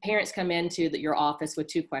 two parents come into your office with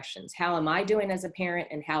two questions: how am I doing as a parent,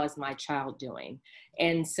 and how is my child doing?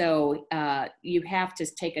 And so you have to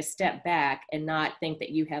take a step back and not think that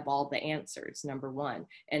you have all the answers, number one,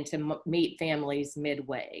 and to meet families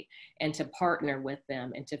midway and to partner with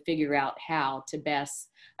them and to figure out how to best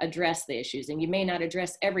address the issues. And you may not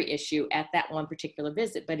address every issue at that one particular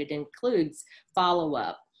visit, but it includes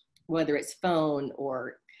follow-up, whether it's phone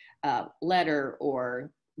or letter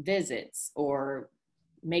or visits, or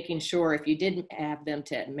making sure if you didn't have them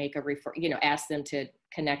to make a ask them to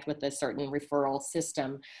connect with a certain referral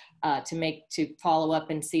system to follow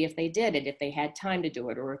up and see if they did it, if they had time to do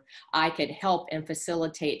it, or I could help and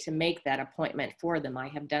facilitate to make that appointment for them. I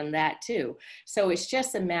have done that too. So it's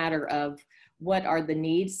just a matter of what are the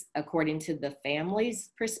needs according to the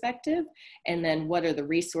family's perspective, and then what are the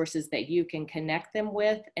resources that you can connect them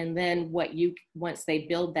with, and then once they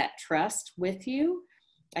build that trust with you,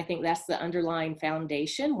 I think that's the underlying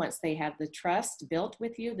foundation. Once they have the trust built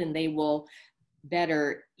with you, then they will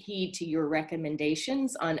better heed to your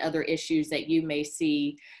recommendations on other issues that you may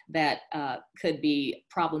see that could be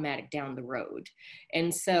problematic down the road.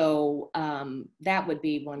 And so that would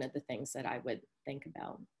be one of the things that I would think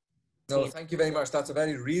about. No, thank you very much. That's a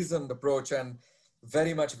very reasoned approach, and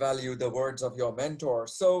very much value the words of your mentor.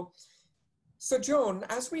 So Joan,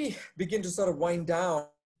 as we begin to sort of wind down,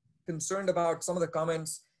 concerned about some of the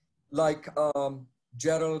comments like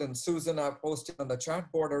Gerald and Susan have posted on the chat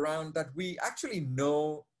board around that we actually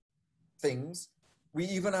know things. We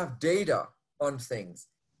even have data on things,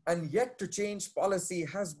 and yet to change policy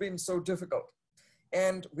has been so difficult.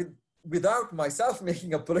 And without myself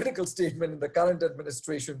making a political statement in the current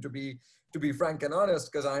administration, to be frank and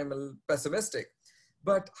honest, because I'm a pessimistic,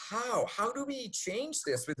 but how do we change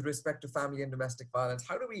this with respect to family and domestic violence?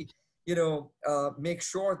 How do we make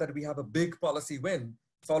sure that we have a big policy win,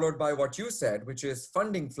 followed by what you said, which is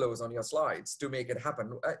funding flows on your slides to make it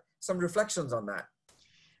happen? Some reflections on that.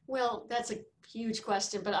 Well, that's a huge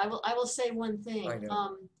question, but I will say one thing. I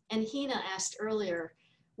know. And Hina asked earlier,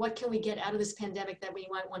 what can we get out of this pandemic that we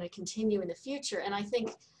might want to continue in the future? And I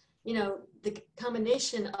think, the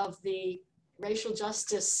combination of the racial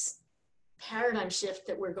justice paradigm shift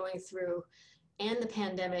that we're going through, and the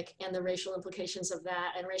pandemic and the racial implications of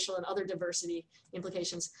that, and racial and other diversity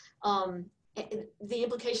implications, the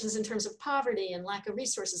implications in terms of poverty and lack of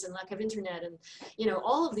resources and lack of internet, and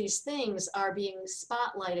all of these things are being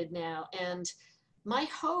spotlighted now. And my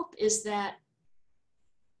hope is that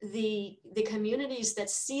the communities that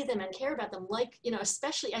see them and care about them, like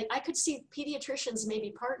especially I could see pediatricians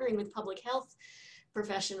maybe partnering with public health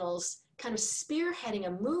professionals kind of spearheading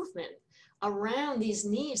a movement around these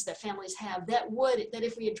needs that families have that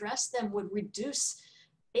if we address them, would reduce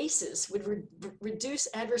ACEs, would reduce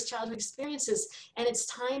adverse childhood experiences. And it's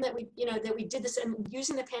time that we did this, and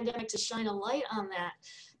using the pandemic to shine a light on that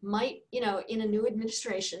might, in a new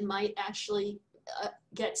administration, might actually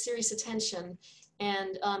get serious attention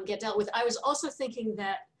and get dealt with. I was also thinking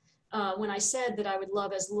that when I said that I would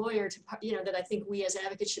love as lawyer to, that I think we as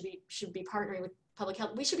advocates should be partnering with public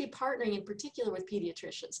health, we should be partnering in particular with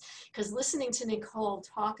pediatricians, because listening to Nicole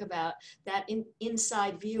talk about that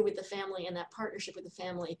inside view with the family and that partnership with the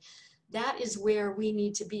family, that is where we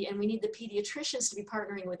need to be. And we need the pediatricians to be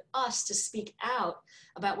partnering with us to speak out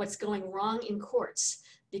about what's going wrong in courts,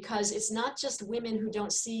 because it's not just women who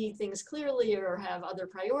don't see things clearly or have other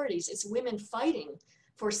priorities. It's women fighting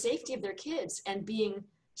for safety of their kids and being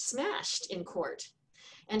smashed in court.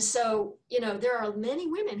 And so, there are many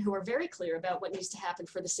women who are very clear about what needs to happen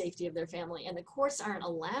for the safety of their family, and the courts aren't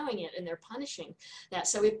allowing it, and they're punishing that.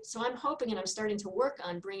 So I'm hoping, and I'm starting to work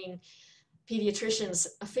on bringing pediatricians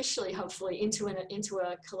officially, hopefully, into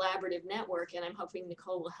a collaborative network, and I'm hoping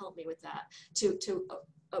Nicole will help me with that, to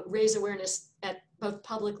raise awareness at both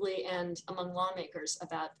publicly and among lawmakers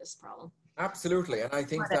about this problem. Absolutely, and I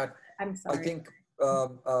think that I'm sorry.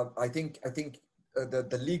 I think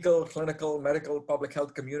the legal, clinical, medical, public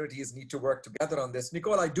health communities need to work together on this.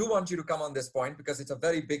 Nicole, I do want you to come on this point because it's a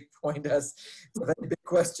very big point, it's a very big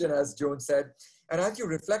question, as Joan said. And as you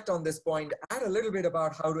reflect on this point, add a little bit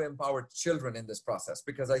about how to empower children in this process,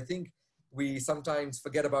 because I think we sometimes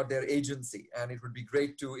forget about their agency, and it would be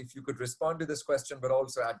great if you could respond to this question, but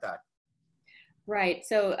also add that. Right.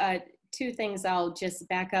 So two things, I'll just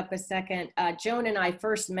back up a second. Joan and I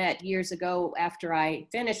first met years ago after I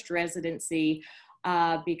finished residency,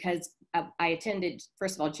 because I attended,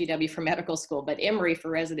 first of all, GW for medical school, but Emory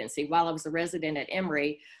for residency. While I was a resident at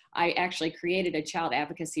Emory, I actually created a child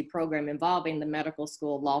advocacy program involving the medical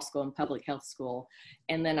school, law school, and public health school.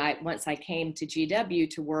 And then once I came to GW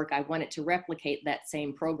to work, I wanted to replicate that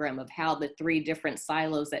same program of how the three different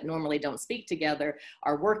silos that normally don't speak together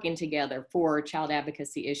are working together for child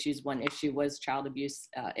advocacy issues. One issue was child abuse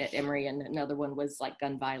at Emory, and another one was like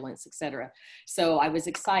gun violence, et cetera. So I was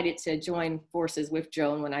excited to join forces with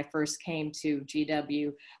Joan when I first came to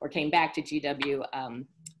GW, or came back to GW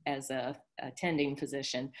as a attending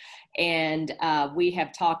physician. And we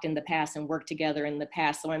have talked in the past and worked together in the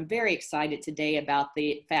past. So I'm very excited today about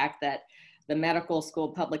the fact that the medical school,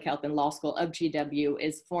 public health, and law school of GW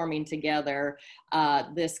is forming together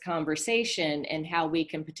this conversation and how we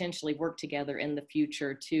can potentially work together in the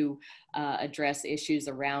future to address issues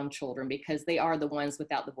around children, because they are the ones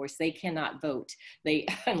without the voice. They cannot vote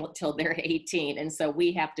until they're 18. And so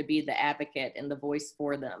we have to be the advocate and the voice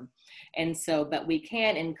for them. And so, but we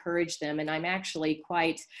can encourage them. And I'm actually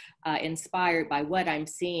quite inspired by what I'm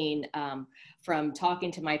seeing from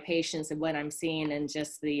talking to my patients and what I'm seeing in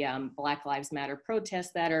just the Black Lives Matter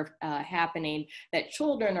protests that are happening, that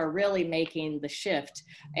children are really making the shift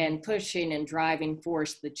and pushing and driving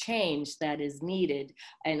force the change that is needed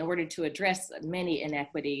in order to address many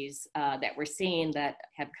inequities that we're seeing that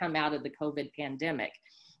have come out of the COVID pandemic,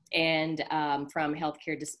 and from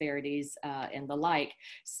healthcare disparities and the like.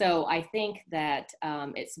 So I think that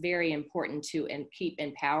it's very important to keep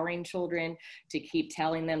empowering children, to keep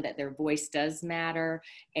telling them that their voice does matter,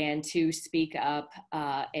 and to speak up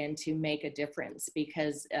and to make a difference,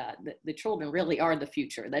 because the children really are the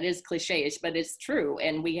future. That is cliche-ish, but it's true,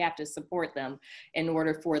 and we have to support them in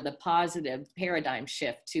order for the positive paradigm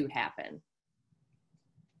shift to happen.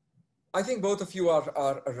 I think both of you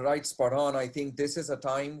are right, spot on. I think this is a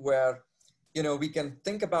time where, we can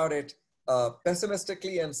think about it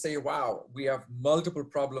pessimistically and say, wow, we have multiple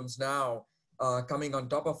problems now coming on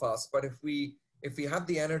top of us. But if we have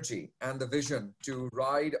the energy and the vision to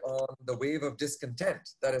ride on the wave of discontent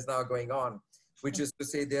that is now going on, which is to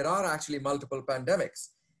say there are actually multiple pandemics.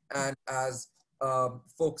 And as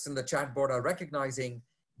folks in the chat board are recognizing,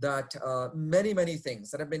 that many, many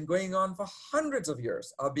things that have been going on for hundreds of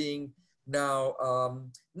years are being now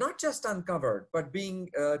not just uncovered, but being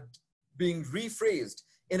rephrased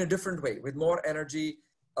in a different way, with more energy,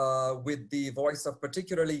 with the voice of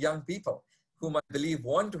particularly young people whom I believe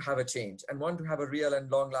want to have a change and want to have a real and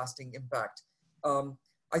long-lasting impact.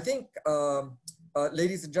 I think,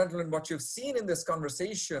 ladies and gentlemen, what you've seen in this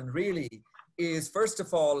conversation really is, first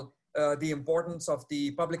of all, the importance of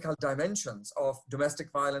the public health dimensions of domestic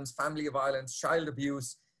violence, family violence, child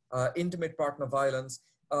abuse, intimate partner violence,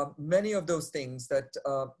 many of those things that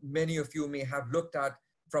many of you may have looked at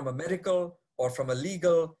from a medical or from a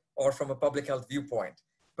legal or from a public health viewpoint.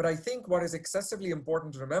 But I think what is excessively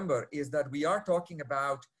important to remember is that we are talking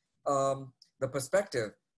about the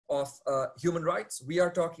perspective of human rights. We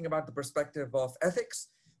are talking about the perspective of ethics.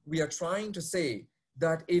 We are trying to say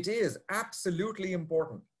that it is absolutely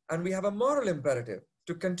important, and we have a moral imperative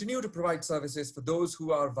to continue to provide services for those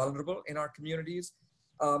who are vulnerable in our communities.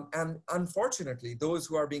 And unfortunately, those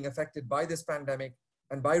who are being affected by this pandemic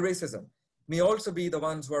and by racism may also be the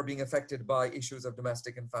ones who are being affected by issues of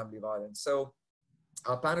domestic and family violence. So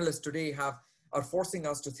our panelists today are forcing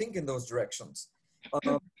us to think in those directions.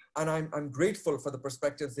 And I'm grateful for the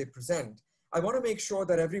perspectives they present. I want to make sure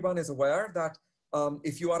that everyone is aware that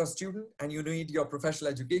if you are a student and you need your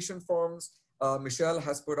professional education forms, Michelle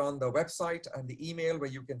has put on the website and the email where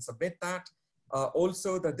you can submit that.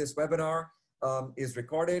 Also that this webinar is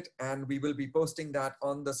recorded, and we will be posting that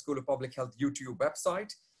on the School of Public Health YouTube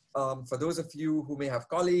website. For those of you who may have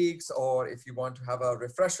colleagues, or if you want to have a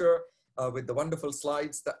refresher with the wonderful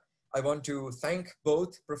slides, that I want to thank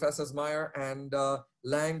both Professors Meyer and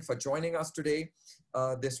Lang for joining us today.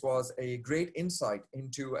 This was a great insight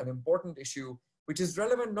into an important issue, which is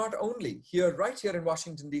relevant not only here, right here in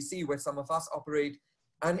Washington, DC, where some of us operate,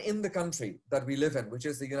 and in the country that we live in, which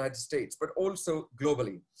is the United States, but also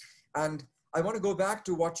globally. And I want to go back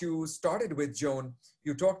to what you started with, Joan.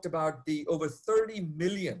 You talked about the over 30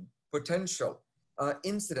 million potential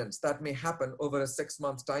incidents that may happen over a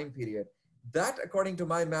 6-month time period. That, according to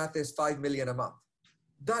my math, is 5 million a month.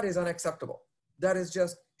 That is unacceptable. That is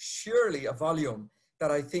just surely a volume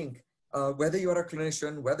that I think, whether you're a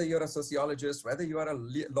clinician, whether you're a sociologist, whether you are a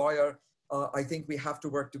lawyer, I think we have to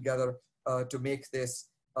work together to make this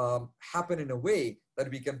happen in a way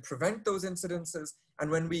that we can prevent those incidences, and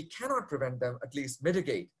when we cannot prevent them, at least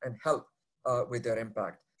mitigate and help with their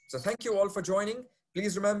impact. So thank you all for joining.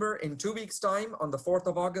 Please remember, in 2 weeks' time, on the 4th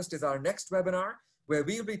of August, is our next webinar, where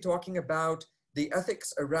we'll be talking about the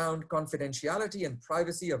ethics around confidentiality and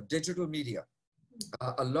privacy of digital media.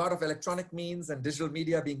 A lot of electronic means and digital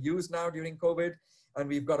media being used now during COVID, and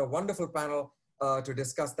we've got a wonderful panel to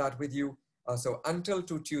discuss that with you. So until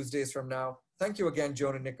 2 Tuesdays from now, thank you again,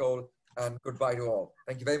 Joan and Nicole, and goodbye to all.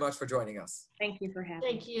 Thank you very much for joining us. Thank you for having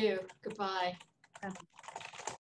me. Thank you. Goodbye. Okay.